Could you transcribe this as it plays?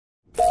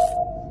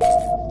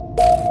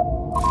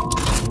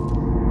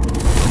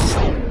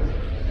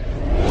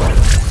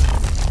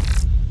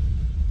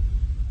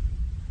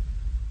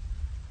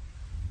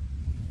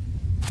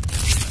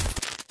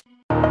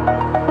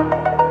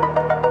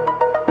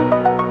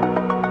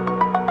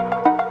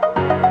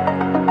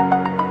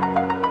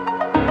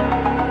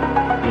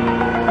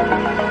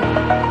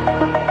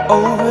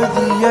over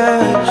the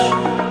edge.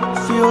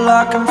 Feel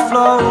like I'm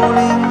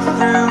floating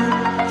through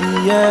the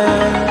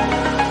air.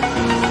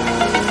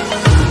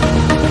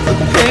 The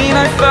pain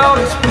I felt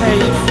is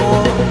paid for,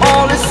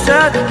 all is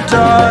said and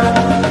done.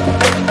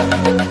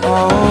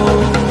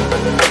 Oh,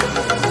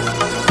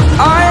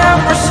 I am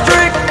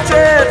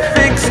restricted,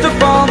 fixed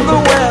upon the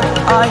web.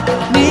 I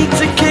need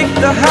to kick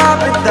the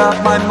habit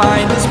that my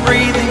mind is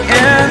breathing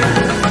in.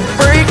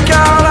 Break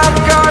out, I've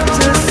got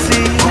to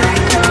see.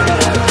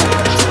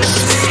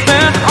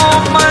 Spent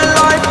all my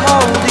life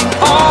holding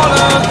all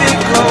of it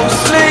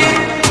closely.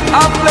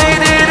 I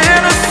played it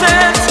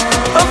innocent,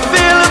 a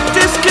feel of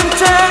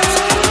discontent.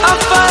 I'm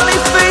finally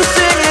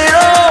facing it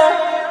all,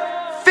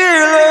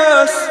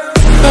 fearless.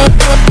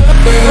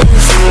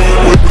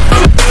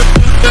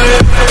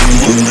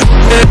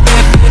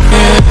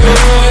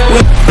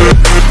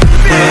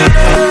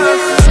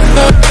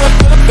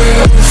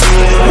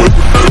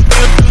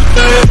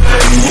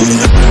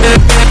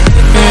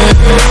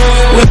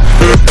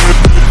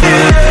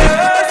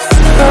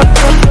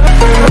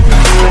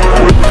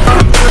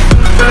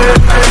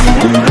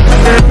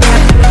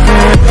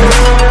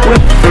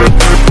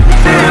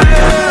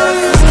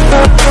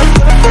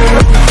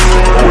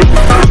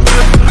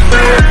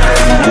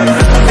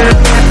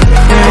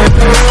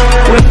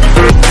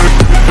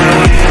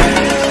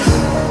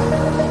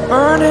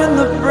 Burning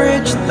the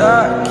bridge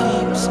that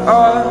keeps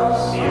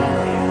us.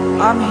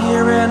 I'm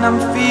here and I'm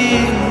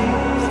feeling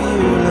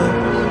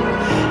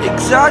fearless.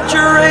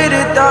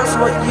 Exaggerated, that's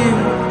what you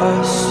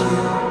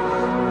assume.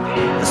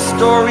 The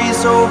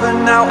story's over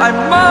now, I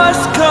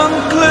must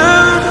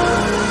conclude.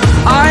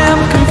 I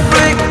am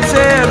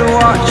conflicted,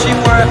 watching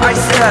where I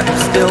step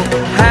still,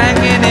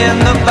 hanging in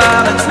the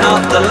balance.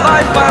 Not the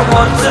life I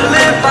want to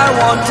live, I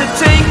want to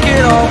take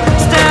it all.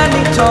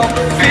 Standing tall,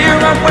 fear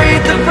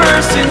outweighed the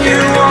person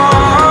you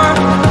are.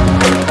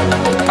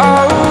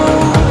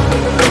 Oh,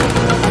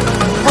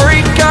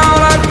 break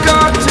out, I've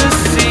got to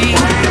see.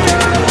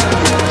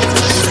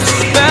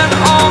 Spent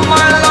all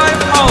my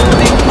life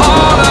holding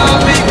all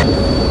of it.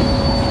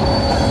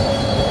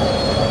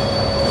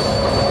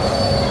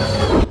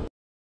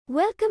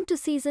 Welcome to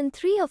Season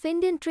 3 of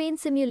Indian Train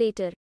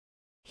Simulator.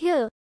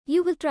 Here,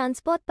 you will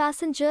transport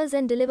passengers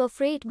and deliver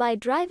freight by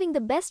driving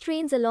the best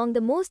trains along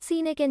the most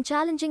scenic and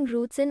challenging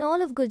routes in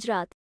all of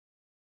Gujarat.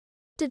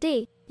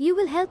 Today, you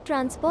will help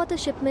transport a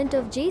shipment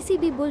of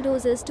JCB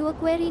bulldozers to a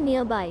quarry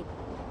nearby.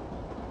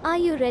 Are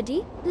you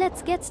ready?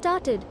 Let's get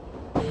started.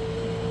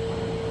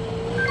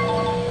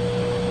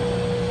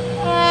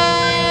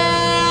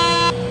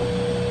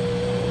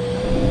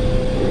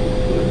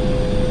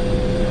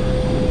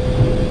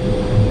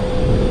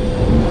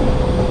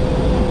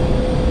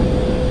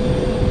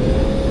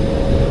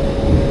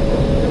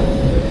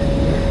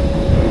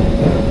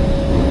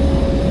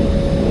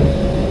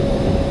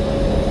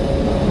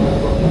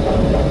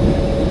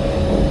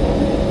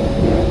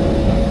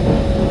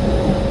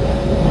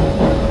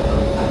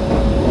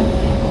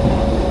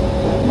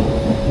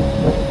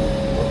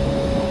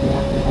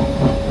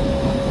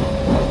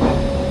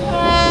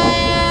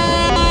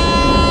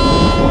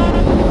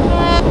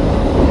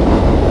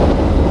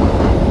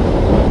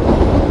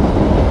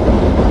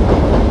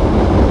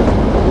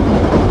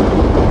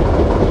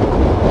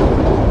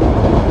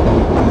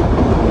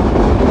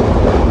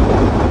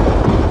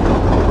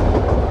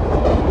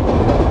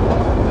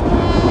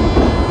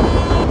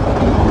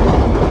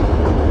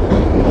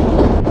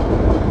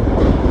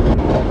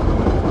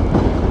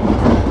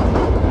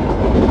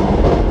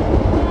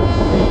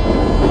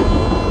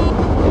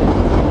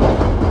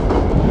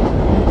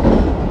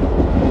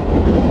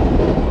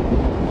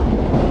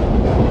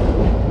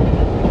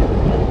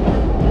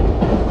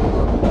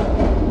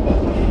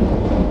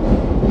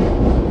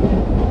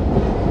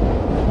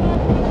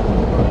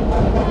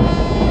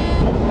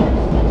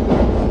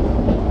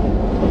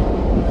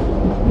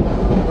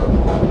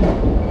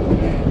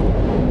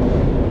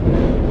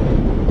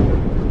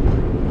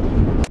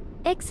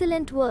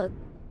 Excellent work.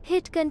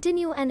 Hit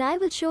continue and I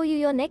will show you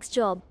your next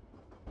job.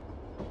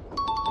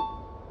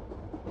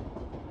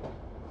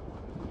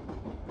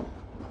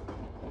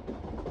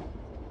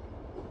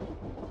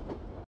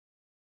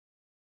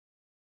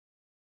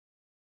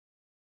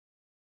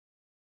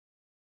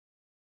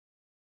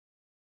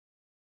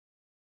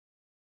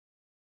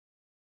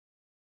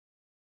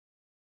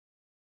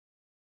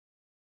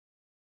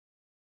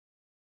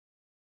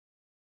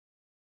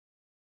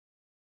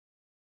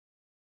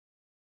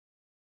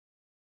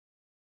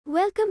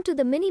 Welcome to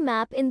the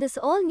mini-map in this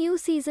all-new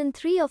Season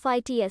 3 of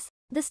ITS,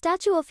 the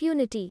Statue of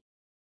Unity.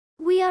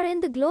 We are in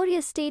the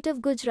glorious state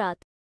of Gujarat.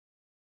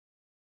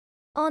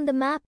 On the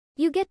map,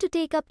 you get to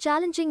take up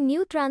challenging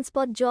new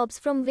transport jobs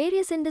from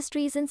various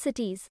industries and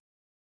cities.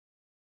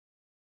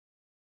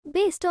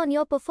 Based on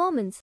your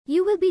performance,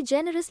 you will be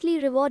generously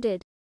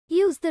rewarded.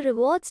 Use the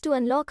rewards to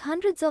unlock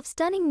hundreds of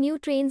stunning new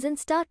trains and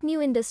start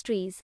new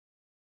industries.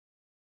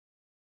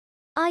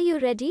 Are you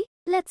ready?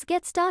 Let's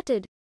get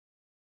started.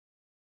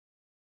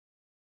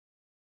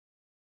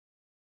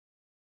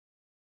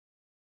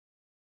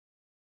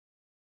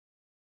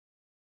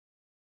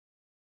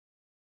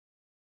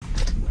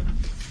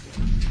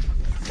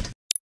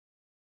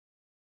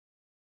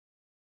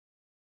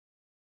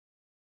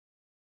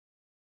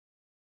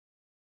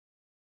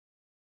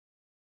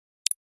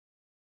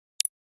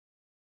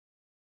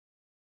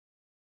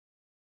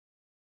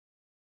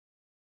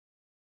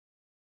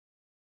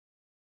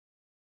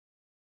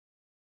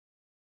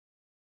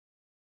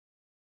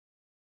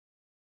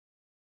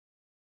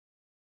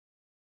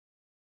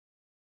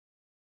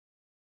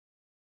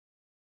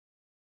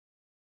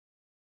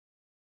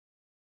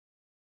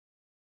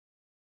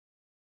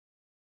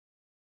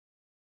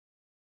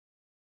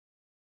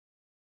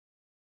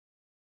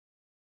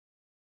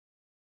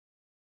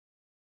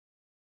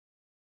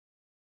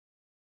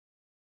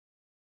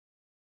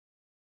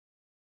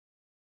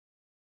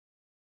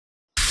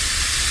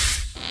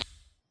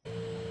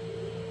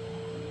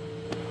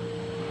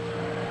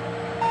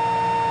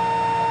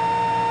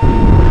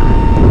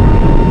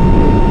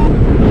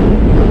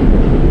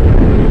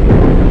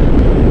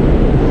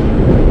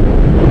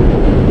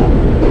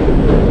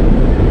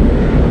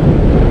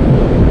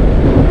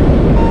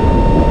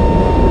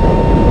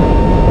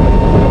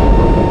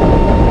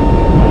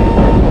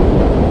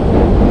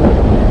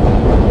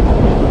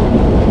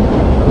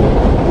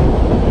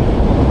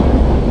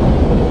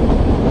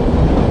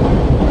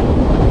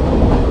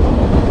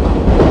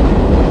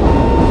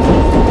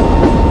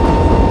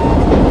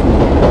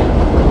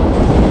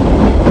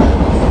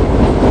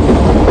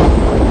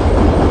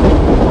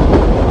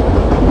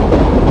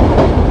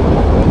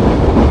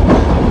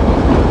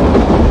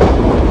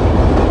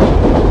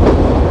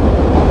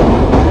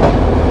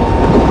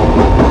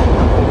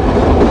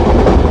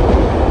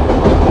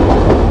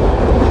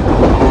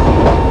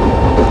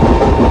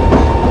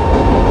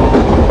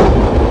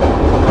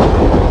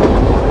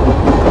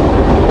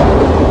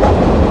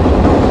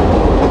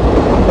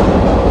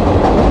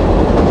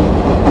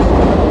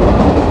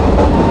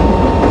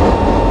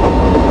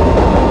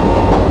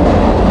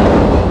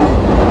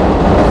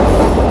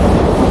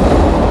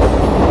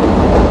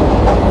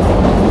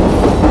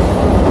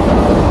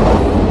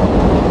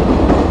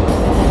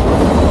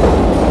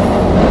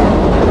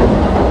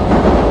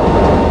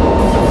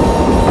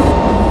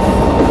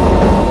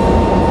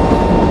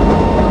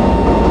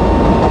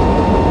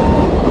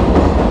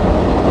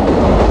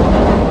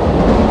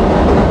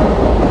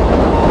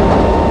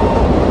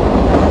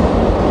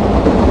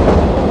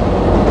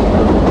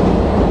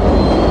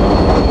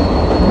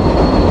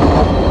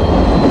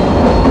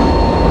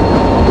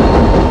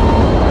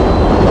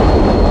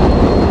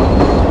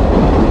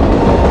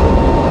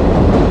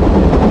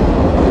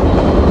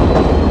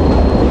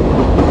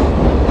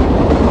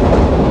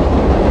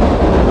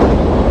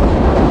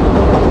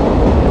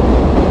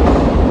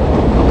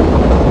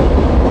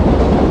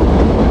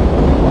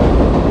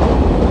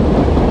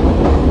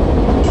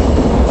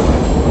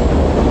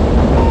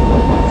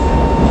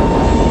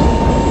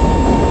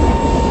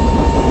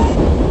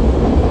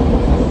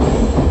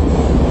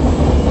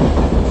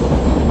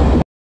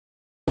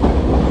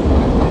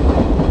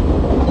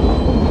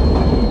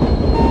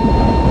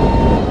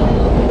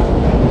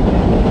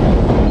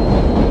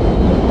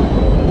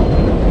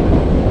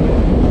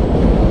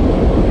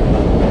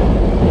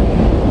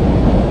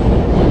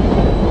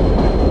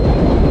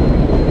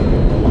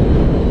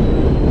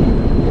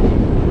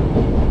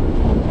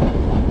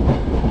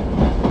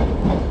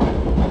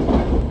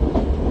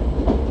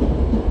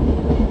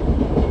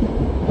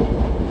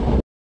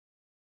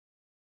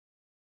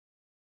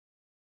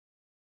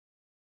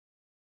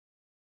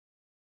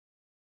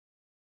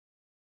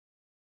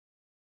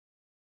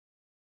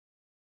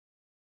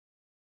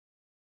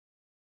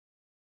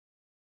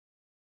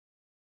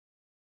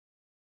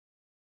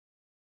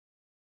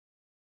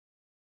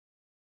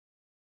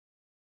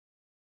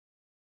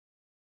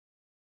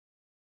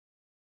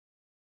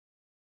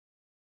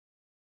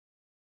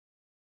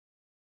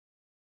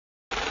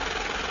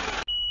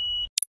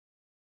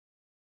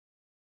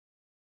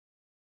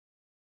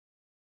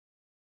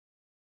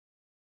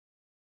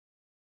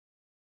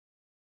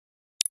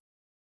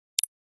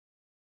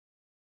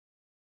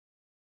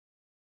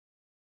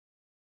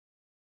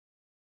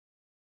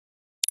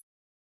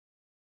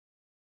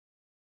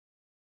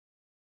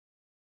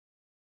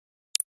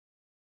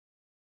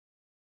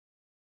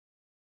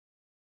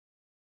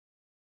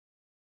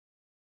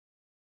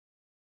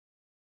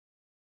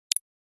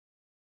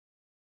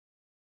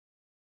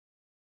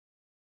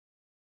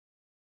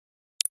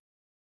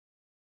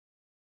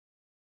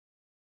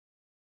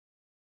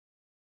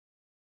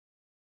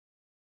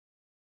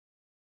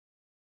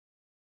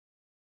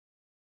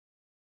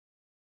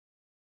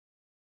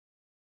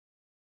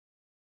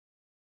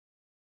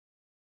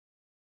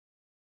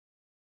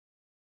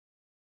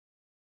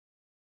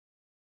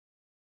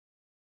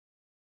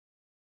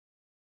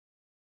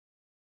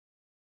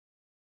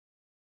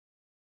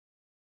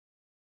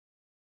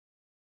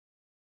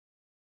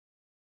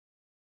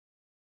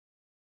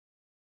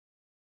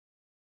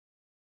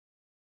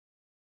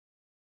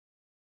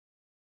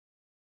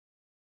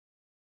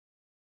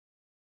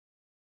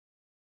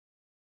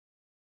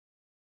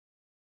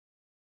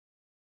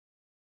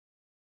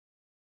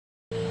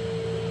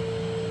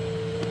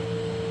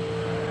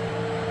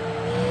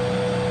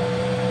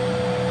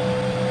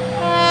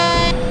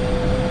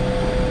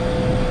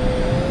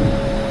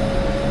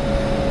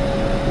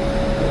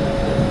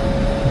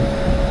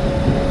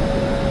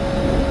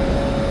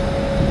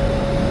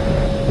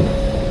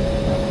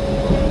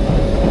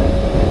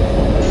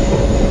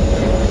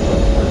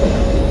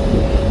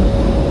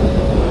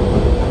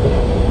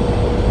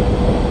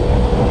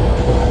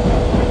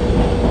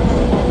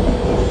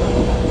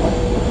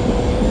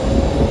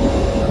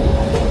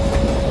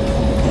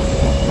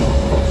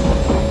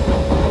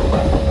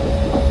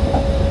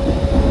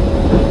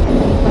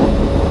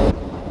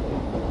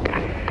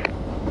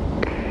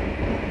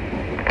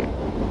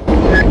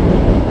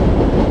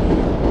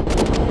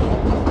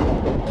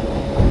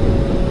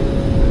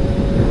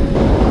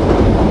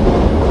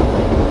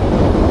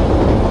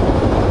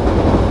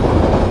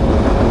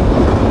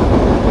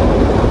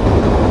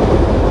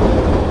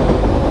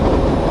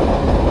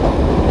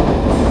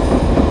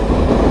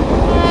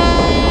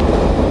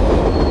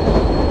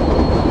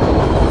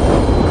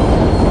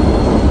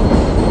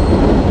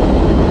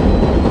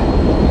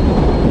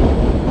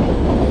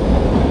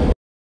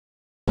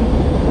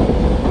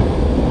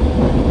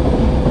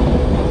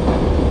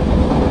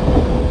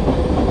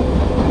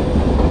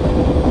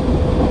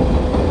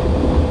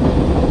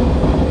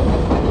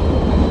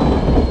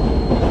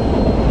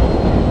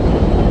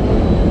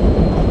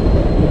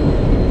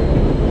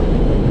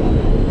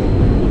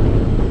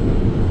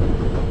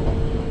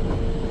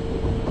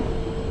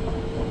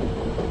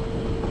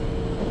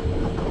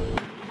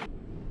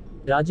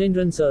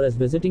 Rajendran sir is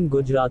visiting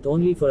Gujarat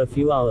only for a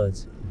few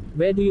hours.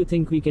 Where do you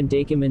think we can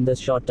take him in this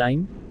short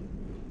time?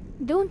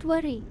 Don't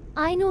worry,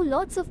 I know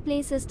lots of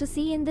places to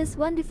see in this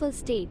wonderful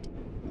state.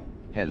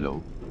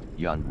 Hello,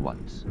 young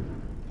ones.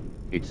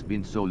 It's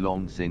been so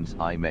long since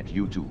I met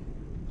you two.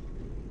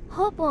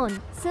 Hop on,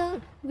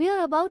 sir. We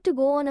are about to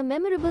go on a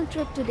memorable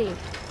trip today.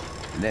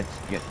 Let's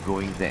get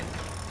going then.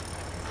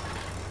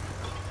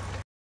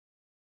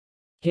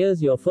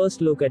 Here's your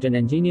first look at an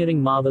engineering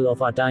marvel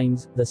of our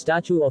times, the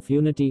Statue of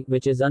Unity,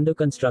 which is under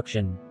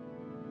construction.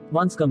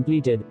 Once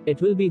completed,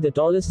 it will be the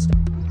tallest.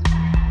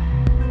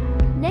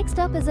 Next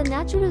up is a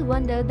natural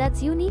wonder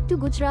that's unique to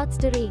Gujarat's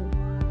terrain.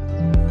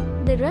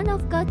 The run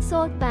of cut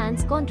salt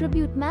pans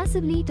contribute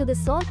massively to the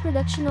salt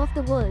production of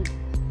the world.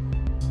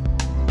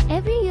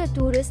 Every year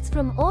tourists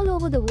from all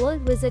over the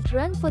world visit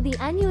Run for the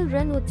annual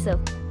Run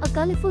Utsav, a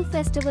colorful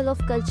festival of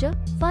culture,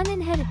 fun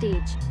and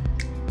heritage.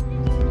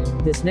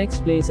 This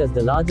next place has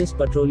the largest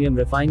petroleum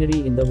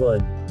refinery in the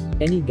world.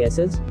 Any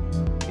guesses?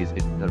 Is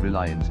it the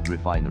Reliance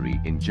refinery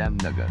in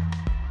Jamnagar?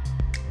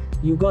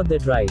 You got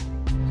that right.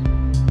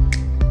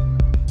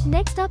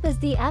 Next up is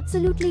the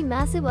absolutely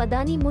massive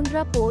Adani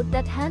Mundra port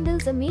that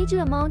handles a major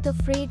amount of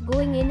freight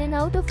going in and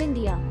out of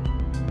India.